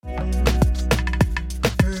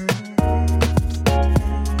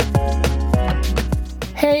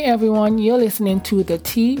Hey everyone, you're listening to the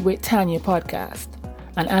Tea with Tanya podcast,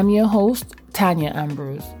 and I'm your host, Tanya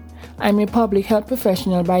Ambrose. I'm a public health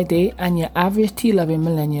professional by day and your average tea-loving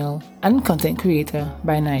millennial and content creator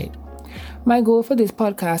by night. My goal for this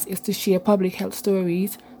podcast is to share public health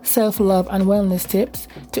stories, self-love and wellness tips,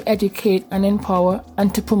 to educate and empower,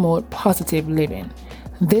 and to promote positive living.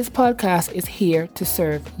 This podcast is here to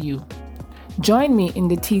serve you. Join me in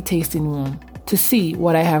the tea tasting room to see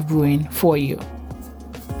what I have brewing for you.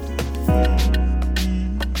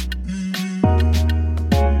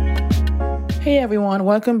 Hey everyone,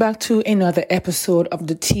 welcome back to another episode of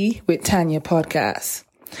the Tea with Tanya podcast.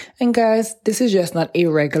 And guys, this is just not a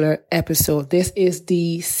regular episode. This is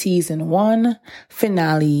the season 1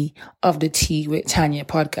 finale of the Tea with Tanya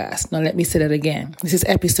podcast. Now let me say that again. This is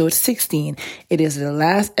episode 16. It is the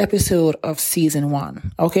last episode of season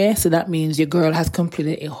 1. Okay, so that means your girl has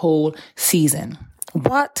completed a whole season.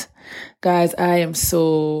 What? Guys,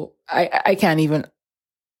 I can't even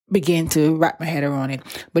begin to wrap my head around it.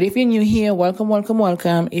 But if you're new here, welcome.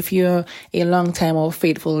 If you're a long time or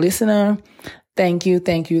faithful listener, thank you.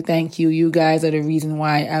 You guys are the reason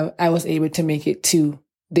why I was able to make it to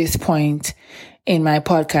this point in my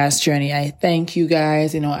podcast journey. I thank you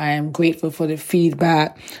guys. I am grateful for the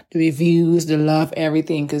feedback, the reviews, the love,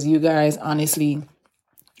 everything, because you guys honestly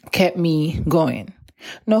kept me going.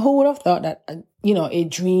 Now, who would have thought that, a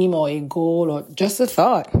dream or a goal or just a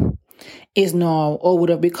thought is now or would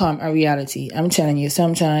have become a reality? I'm telling you,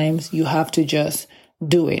 sometimes you have to just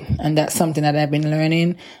do it. And that's something that I've been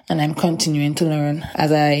learning and I'm continuing to learn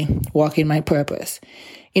as I walk in my purpose.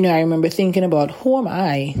 I remember thinking about, who am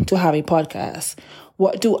I to have a podcast?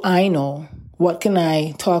 What do I know? What can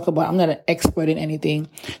I talk about? I'm not an expert in anything.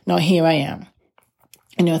 Now here I am.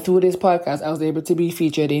 Through this podcast, I was able to be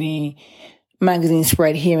featured in a magazine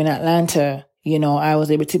spread here in Atlanta. I was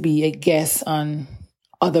able to be a guest on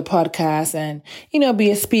other podcasts and,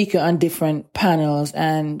 be a speaker on different panels.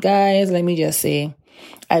 And guys, let me just say,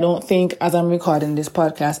 I don't think as I'm recording this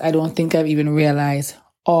podcast, I don't think I've even realized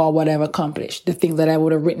all what I've accomplished, the things that I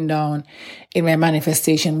would have written down in my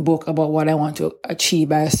manifestation book about what I want to achieve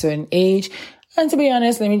by a certain age. And to be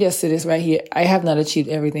honest, let me just say this right here. I have not achieved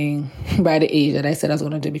everything by the age that I said I was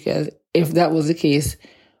going to do, because if that was the case,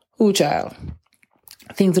 child,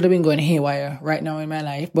 things would have been going haywire right now in my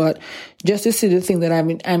life. But just to see the thing that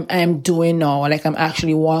I'm doing now, like I'm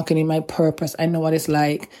actually walking in my purpose. I know what it's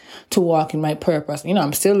like to walk in my purpose.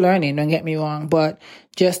 I'm still learning, don't get me wrong, but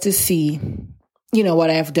just to see,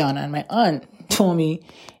 what I've done. And my aunt told me,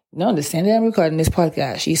 the same day I'm recording this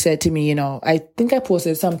podcast, she said to me, I think I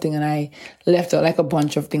posted something and I left out like a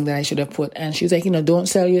bunch of things that I should have put. And she was like, don't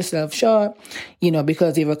sell yourself short,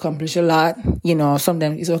 because you've accomplished a lot.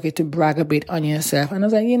 Sometimes it's okay to brag a bit on yourself. And I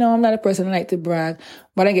was like, I'm not a person who like to brag,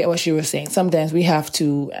 but I get what she was saying. Sometimes we have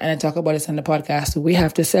to, and I talk about this on the podcast, we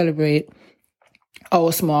have to celebrate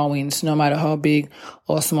our small wins, no matter how big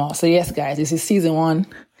or small. So yes, guys, this is season 1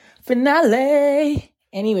 finale.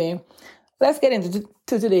 Anyway, let's get into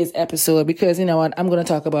today's episode, because you know what, I'm going to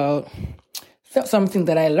talk about something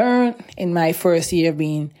that I learned in my first year of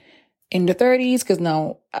being in the 30s, because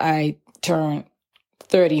now I turned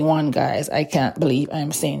 31, guys. I can't believe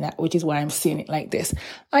I'm saying that, which is why I'm saying it like this.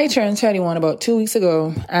 I turned 31 about 2 weeks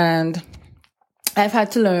ago, and I've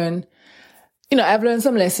had to learn, I've learned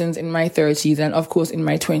some lessons in my 30s and of course in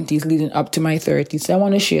my 20s leading up to my 30s. So I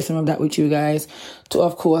want to share some of that with you guys to,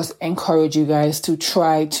 of course, encourage you guys to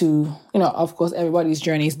try to, of course, everybody's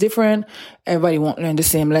journey is different. Everybody won't learn the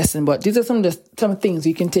same lesson, but these are some things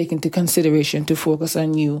you can take into consideration to focus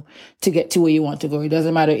on you to get to where you want to go. It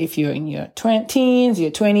doesn't matter if you're in your teens,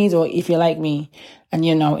 your 20s, or if you're like me and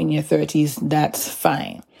you're now in your 30s, that's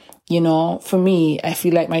fine. For me, I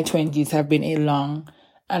feel like my 20s have been a long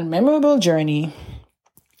and memorable journey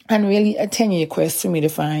and really a 10-year quest for me to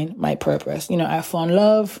find my purpose. I found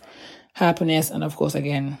love, happiness, and of course,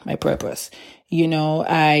 again, my purpose.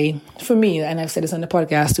 For me, and I've said this on the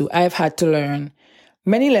podcast too, I've had to learn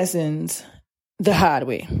many lessons the hard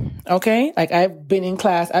way. Okay? Like I've been in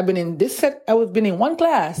class, I've been in one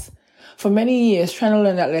class for many years trying to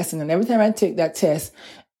learn that lesson. And every time I take that test,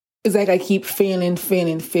 it's like I keep failing.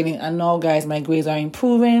 And now, guys, my grades are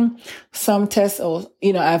improving. Some tests,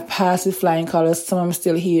 I've passed with flying colors. Some I'm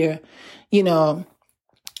still here, trying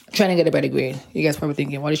to get a better grade. You guys probably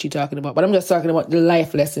thinking, what is she talking about? But I'm just talking about the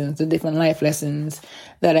life lessons, the different life lessons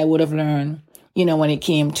that I would have learned, when it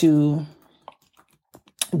came to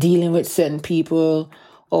dealing with certain people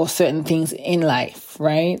or certain things in life,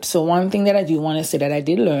 right? So one thing that I do want to say that I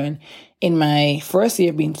did learn in my first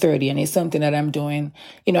year of being 30, and it's something that I'm doing.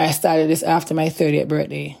 I started this after my 30th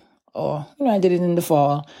birthday, or, I did it in the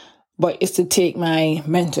fall. but it's to take my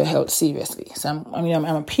mental health seriously. So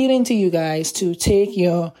I'm appealing to you guys to take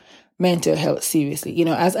your mental health seriously.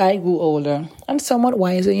 As I grew older and somewhat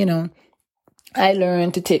wiser, I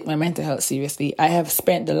learned to take my mental health seriously. I have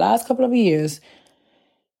spent the last couple of years,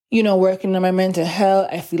 working on my mental health.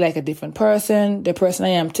 I feel like a different person. The person I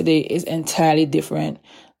am today is entirely different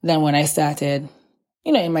than when I started,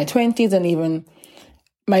 in my 20s and even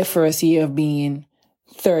my first year of being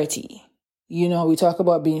 30. We talk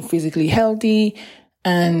about being physically healthy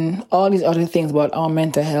and all these other things about our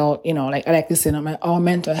mental health. Like I like to say, our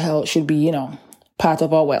mental health should be, part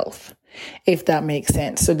of our wealth, if that makes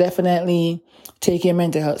sense. So definitely take your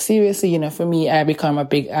mental health seriously. For me, I become a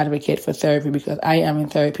big advocate for therapy because I am in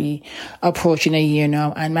therapy approaching a year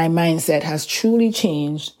now, and my mindset has truly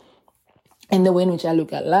changed in the way in which I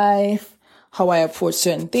look at life, how I approach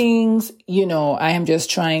certain things. I am just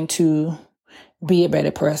trying to be a better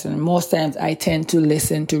person. Most times I tend to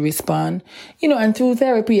listen to respond, and through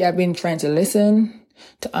therapy, I've been trying to listen,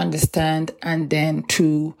 to understand, and then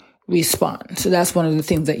to respond. So that's one of the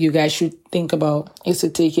things that you guys should think about, is to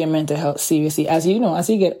take your mental health seriously as you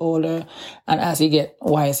get older and as you get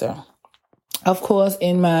wiser. Of course,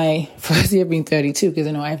 in my first year being 32, because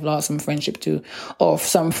I've lost some friendship too, or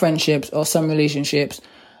some friendships or some relationships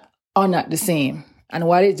are not the same. And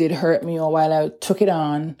while it did hurt me, or while I took it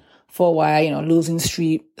on for a while, losing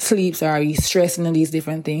sleep, stressing and these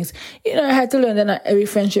different things, I had to learn that not every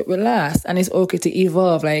friendship will last, and it's okay to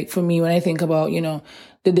evolve. Like for me, when I think about,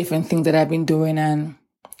 the different things that I've been doing, and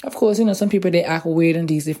of course, some people, they act weird and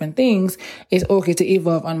these different things, it's okay to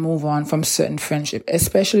evolve and move on from certain friendship,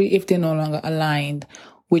 especially if they're no longer aligned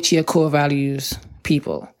with your core values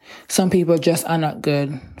people. Some people just are not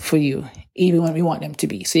good for you, even when we want them to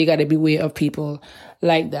be. So you got to be aware of people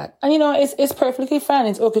like that. And it's perfectly fine.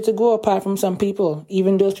 It's okay to grow apart from some people,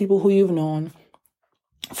 even those people who you've known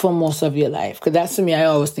for most of your life. Because that's, to me, I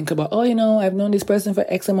always think about, I've known this person for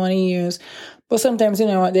X amount of years. But sometimes, they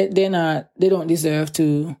don't deserve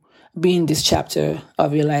to be in this chapter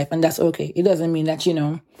of your life. And that's okay. It doesn't mean that,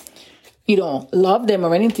 you don't love them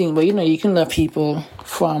or anything, but, you can love people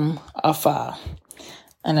from afar.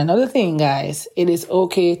 And another thing, guys, it is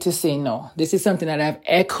okay to say no. This is something that I've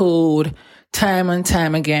echoed time and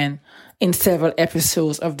time again in several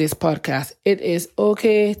episodes of this podcast. It is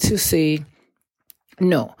okay to say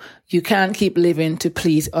no. You can't keep living to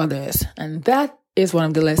please others. And that is one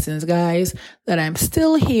of the lessons, guys, that I'm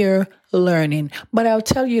still here learning. But I'll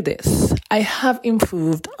tell you this, I have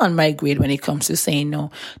improved on my grade when it comes to saying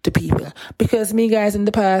no to people. Because me, guys, in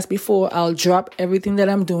the past, before, I'll drop everything that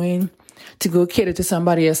I'm doing to go cater to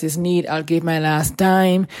somebody else's need. I'll give my last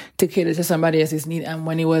dime to cater to somebody else's need. And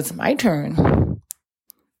when it was my turn,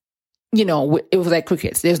 it was like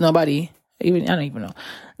crickets. There's nobody, I don't even know.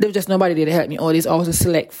 There was just nobody there to help me. Or there's always a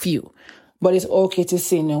select few. But it's okay to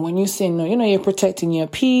say no. When you say no, you're protecting your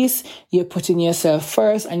peace, you're putting yourself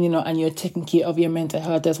first, and and you're taking care of your mental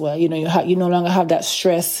health as well. You no longer have that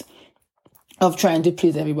stress of trying to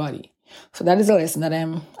please everybody. So that is a lesson that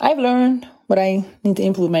I've learned, but I need to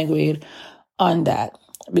improve my grade on that,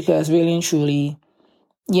 because really and truly,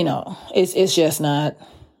 it's just not,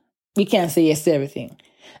 we can't say yes to everything.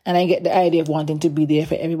 And I get the idea of wanting to be there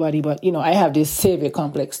for everybody, but I have this savior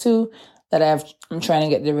complex too that I'm trying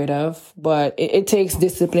to get rid of. But it takes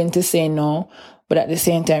discipline to say no. But at the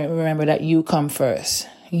same time, remember that you come first.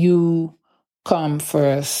 You come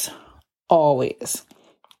first always.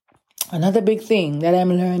 Another big thing that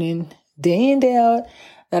I'm learning day in, day out,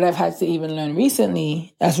 that I've had to even learn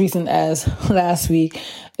recently, as recent as last week,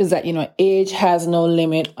 is that, age has no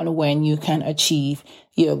limit on when you can achieve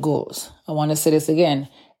your goals. I want to say this again.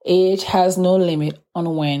 Age has no limit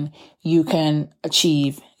on when you can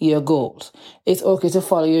achieve your goals. It's okay to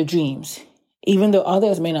follow your dreams, even though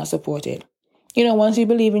others may not support it. Once you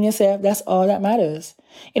believe in yourself, that's all that matters.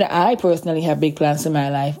 I personally have big plans in my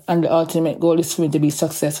life, and the ultimate goal is for me to be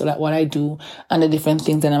successful at what I do and the different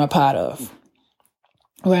things that I'm a part of.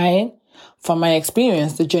 Right? From my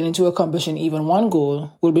experience, the journey to accomplishing even one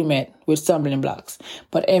goal will be met with stumbling blocks.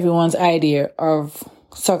 But everyone's idea of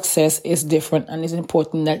success is different, and it's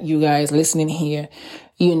important that you guys listening here,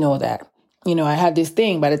 that. I had this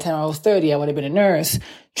thing, by the time I was 30, I would have been a nurse,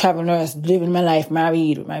 travel nurse, living my life,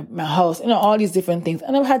 married, with my house, all these different things.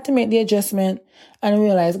 And I've had to make the adjustment and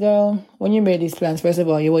realize, girl, when you made these plans, first of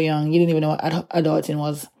all, you were young. You didn't even know what adulting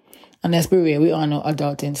was. And let's be real, we all know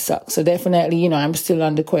adulting sucks. So definitely, I'm still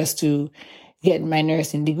on the quest to get my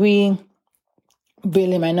nursing degree,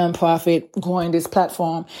 building my nonprofit, growing this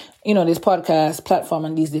platform, this podcast platform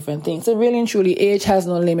and these different things. So really and truly, age has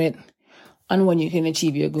no limit on when you can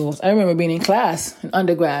achieve your goals. I remember being in class in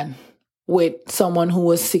undergrad with someone who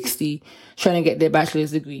was 60 trying to get their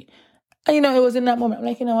bachelor's degree. And, you know, it was in that moment, I'm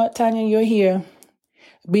like, you know what, Tanya, you're here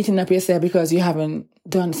beating up yourself because you haven't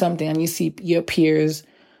done something and you see your peers,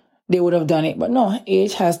 they would have done it. But no,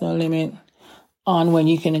 age has no limit on when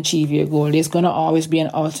you can achieve your goal. There's going to always be an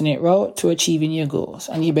alternate route to achieving your goals.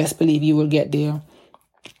 And you best believe you will get there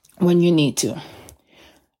when you need to.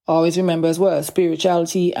 Always remember as well,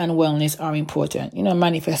 spirituality and wellness are important. You know,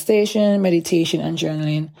 manifestation, meditation, and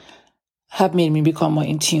journaling have made me become more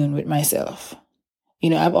in tune with myself. You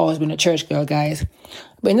know, I've always been a church girl, guys.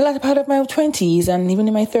 But in the latter part of my 20s and even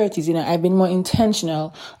in my 30s, you know, I've been more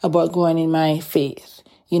intentional about growing in my faith.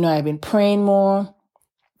 You know, I've been praying more,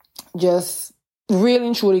 just really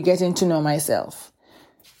and truly getting to know myself.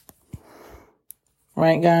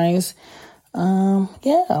 Right, guys?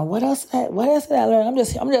 What else did I learn? I'm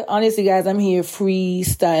just honestly, guys, I'm here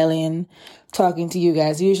freestyling, talking to you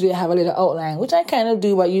guys. Usually I have a little outline, which I kind of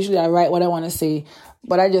do, but usually I write what I want to say.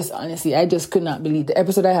 But I just could not believe the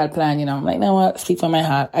episode I had planned, you know. I'm like, now what? Speak from my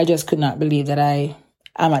heart. I just could not believe that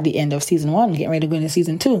I'm at the end of season 1, getting ready to go into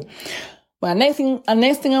season 2. But the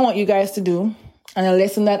next thing I want you guys to do, and a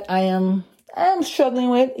lesson that I am struggling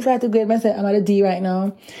with, if I had to grade myself, I'm at a D right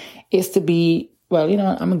now, is to be, well, you know,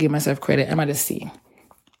 I'm going to give myself credit. I'm at a C.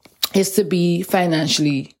 Is to be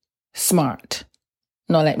financially smart.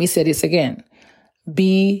 Now, let me say this again.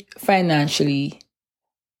 Be financially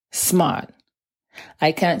smart.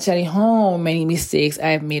 I can't tell you how many mistakes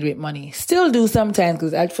I've made with money. Still do sometimes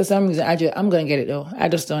because for some reason I'm going to get it though. I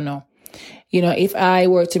just don't know. You know, if I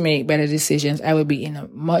were to make better decisions, I would be in a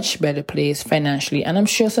much better place financially. And I'm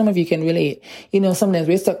sure some of you can relate. You know, sometimes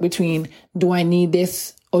we're stuck between, do I need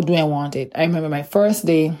this or do I want it? I remember my first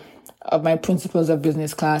day of my Principles of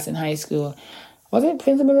Business class in high school. Was it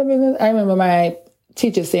Principles of Business? I remember my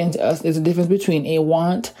teacher saying to us, there's a difference between a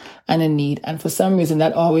want and a need. And for some reason,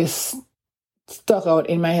 that always stuck out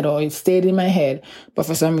in my head, or it stayed in my head. But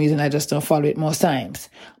for some reason, I just don't follow it most times.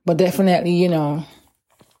 But definitely, you know,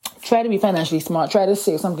 try to be financially smart. Try to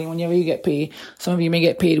save something whenever you get paid. Some of you may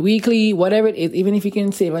get paid weekly, whatever it is. Even if you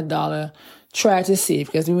can save $1, try to save,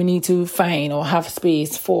 because we need to find or have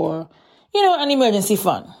space for, you know, an emergency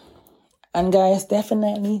fund. And guys,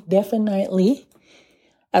 definitely,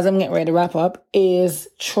 as I'm getting ready to wrap up, is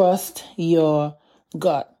trust your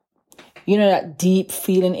gut. You know, that deep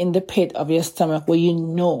feeling in the pit of your stomach where you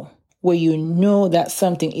know that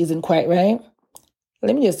something isn't quite right.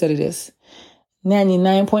 Let me just tell you this.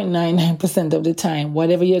 99.99% of the time,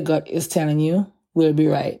 whatever your gut is telling you will be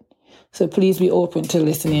right. So please be open to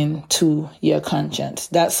listening to your conscience.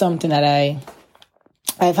 That's something that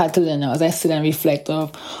I've had to learn now as I sit and reflect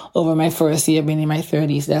over my first year being in my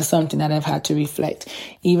 30s. That's something that I've had to reflect.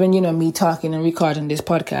 Even, you know, me talking and recording this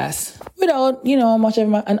podcast without, you know, much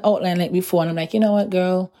of an outline like before. And I'm like, you know what,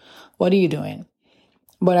 girl, what are you doing?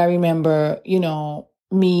 But I remember, you know,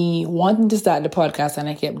 me wanting to start the podcast and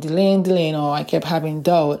I kept delaying, or I kept having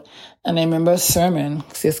doubt. And I remember a sermon,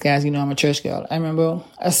 sis guys, you know, I'm a church girl. I remember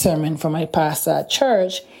a sermon from my pastor at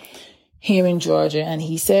church here in Georgia. And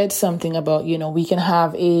he said something about, you know, we can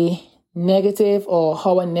have a negative or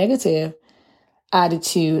how a negative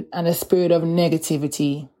attitude and a spirit of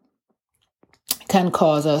negativity can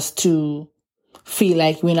cause us to feel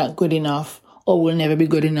like we're not good enough or we'll never be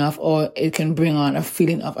good enough, or it can bring on a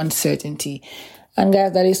feeling of uncertainty. And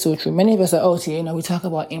guys, that is so true. Many of us are out here, you know, we talk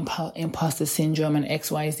about imposter syndrome and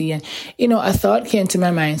XYZ. And, you know, a thought came to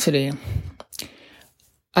my mind today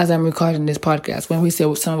as I'm recording this podcast, when we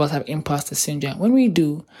say some of us have imposter syndrome. When we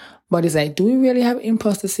do, but it's like, do we really have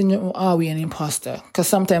imposter syndrome, or are we an imposter? Because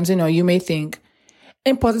sometimes, you know, you may think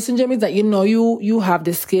imposter syndrome is that, you know, you have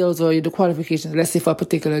the skills or the qualifications, let's say for a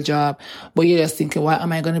particular job, but you're just thinking, why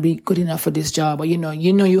am I going to be good enough for this job? Or, you know,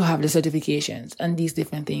 you have the certifications and these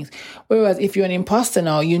different things. Whereas if you're an imposter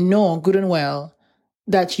now, you know good and well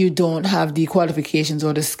that you don't have the qualifications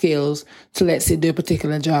or the skills to, let's say, do a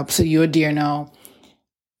particular job. So you're there now,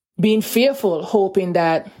 being fearful, hoping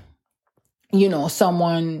that, you know,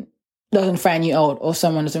 someone doesn't find you out, or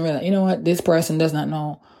someone doesn't realize, you know what, this person does not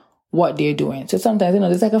know what they're doing. So sometimes, you know,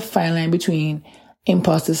 there's like a fine line between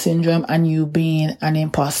imposter syndrome and you being an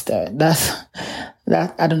imposter.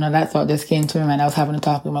 I don't know, that thought just came to my mind. I was having a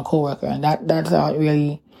talk with my coworker, and that thought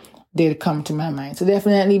really did come to my mind. So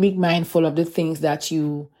definitely be mindful of the things that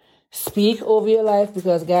you speak over your life,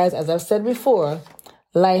 because guys, as I've said before,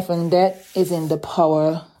 life and death is in the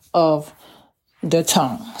power of the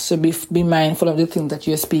tongue. So be mindful of the things that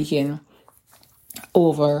you're speaking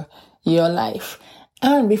over your life.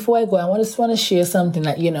 And before I go, I just want to share something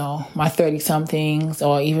that, you know, my 30-somethings,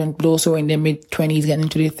 or even those who are in their mid-20s getting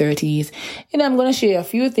into their 30s, you know, I'm going to share a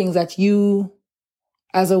few things that you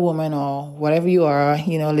as a woman or whatever you are,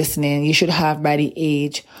 listening, you should have by the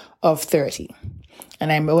age of 30.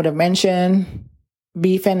 And I would have mentioned,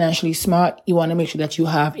 be financially smart. You want to make sure that you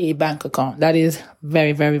have a bank account. That is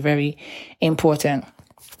very, very, very important.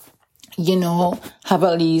 Have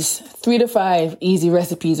at least 3 to 5 easy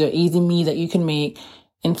recipes or easy meals that you can make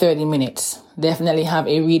in 30 minutes. Definitely have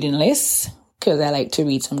a reading list because I like to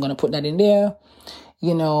read. So I'm going to put that in there.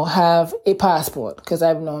 Have a passport because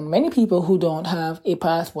I've known many people who don't have a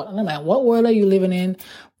passport. And I'm like, what world are you living in?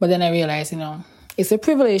 But then I realized, it's a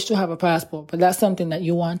privilege to have a passport, but that's something that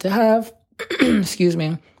you want to have. Excuse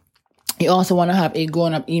me. You also want to have a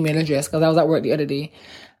grown-up email address because I was at work the other day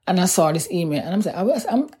and I saw this email and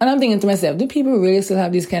I'm thinking to myself, do people really still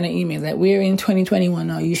have these kind of emails? Like, we're in 2021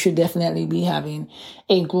 now. You should definitely be having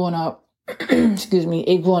a grown-up,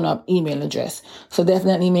 a grown-up email address. So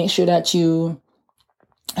definitely make sure that you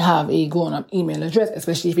have a grown-up email address,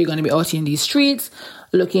 especially if you're going to be out in these streets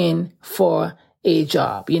looking for a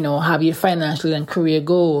job. Have your financial and career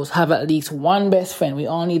goals. Have at least one best friend. We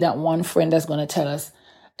all need that one friend that's going to tell us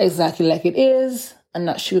exactly like it is and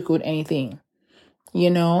not sugarcoat anything.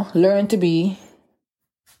 Learn to be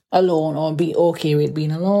alone or be okay with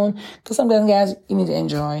being alone. Because sometimes, guys, you need to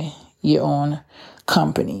enjoy your own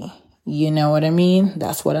company. You know what I mean?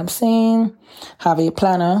 That's what I'm saying. Have a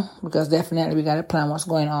planner because definitely we got to plan what's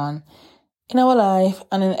going on in our life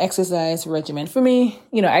and an exercise regimen. For me,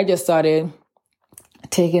 I just started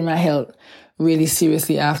taking my health really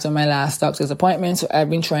seriously after my last doctor's appointment. So I've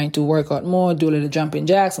been trying to work out more, do a little jumping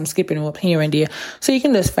jacks. I'm skipping up here and there. So you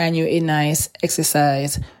can just find you a nice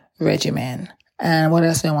exercise regimen. And what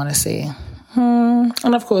else do I want to say?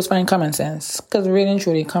 And of course, find common sense. Because really and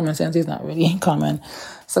truly, common sense is not really common.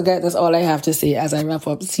 So guys, that's all I have to say as I wrap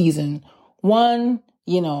up season 1.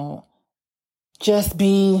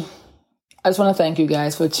 I just want to thank you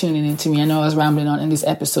guys for tuning in to me. I know I was rambling on in this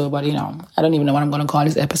episode, but I don't even know what I'm going to call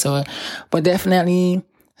this episode. But definitely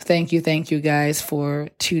thank you guys for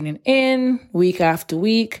tuning in week after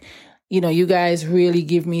week. You guys really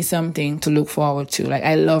give me something to look forward to. Like,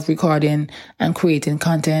 I love recording and creating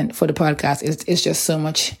content for the podcast. It's just so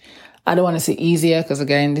much. I don't want to say easier because,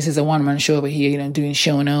 again, this is a one-man show over here, doing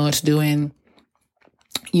show notes, doing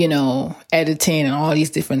editing and all these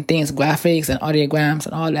different things, graphics and audiograms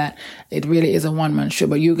and all that. It really is a one-man show,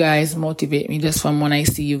 but you guys motivate me just from when I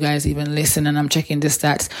see you guys even listen and I'm checking the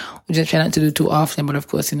stats, which I try not to do too often, but of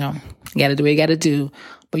course, gotta do what you gotta do.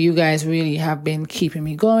 But you guys really have been keeping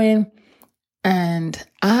me going and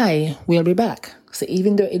I will be back. So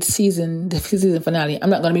even though it's the season finale, I'm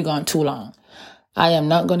not going to be gone too long. I am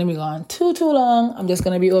not going to be gone too long. I'm just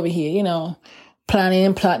going to be over here,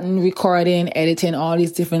 planning, plotting, recording, editing, all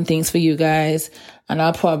these different things for you guys. And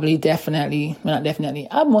I'll probably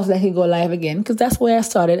I'll most likely go live again because that's where I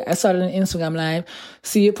started. I started an Instagram live.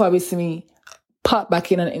 So you'll probably see me pop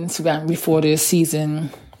back in on Instagram before the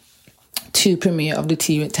season 2 premiere of the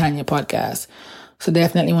Tea with Tanya podcast. So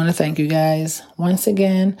definitely want to thank you guys once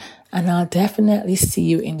again. And I'll definitely see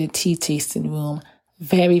you in the tea tasting room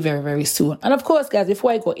very, very, very soon. And of course, guys,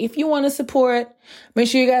 before I go, if you want to support, make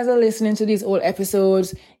sure you guys are listening to these old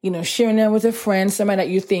episodes, sharing them with a friend, somebody that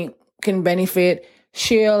you think can benefit.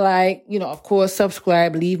 Share, of course,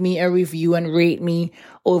 subscribe, leave me a review and rate me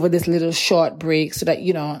over this little short break so that,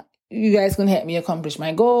 you guys can help me accomplish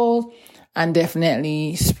my goals and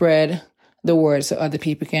definitely spread the word so other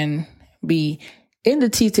people can be in the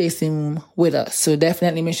tea tasting room with us. So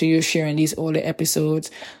definitely make sure you're sharing these older episodes.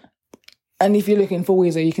 And if you're looking for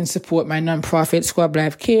ways that you can support my nonprofit, Squad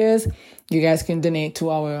Life Cares, you guys can donate to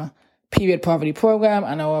our period poverty program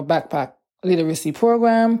and our backpack literacy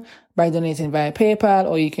program by donating via PayPal,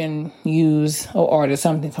 or you can use or order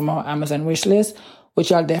something from our Amazon wish list,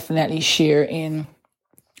 which I'll definitely share in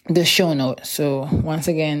the show notes. So once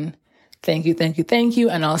again, thank you.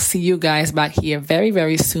 And I'll see you guys back here very,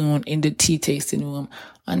 very soon in the tea tasting room.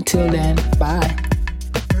 Until then, bye.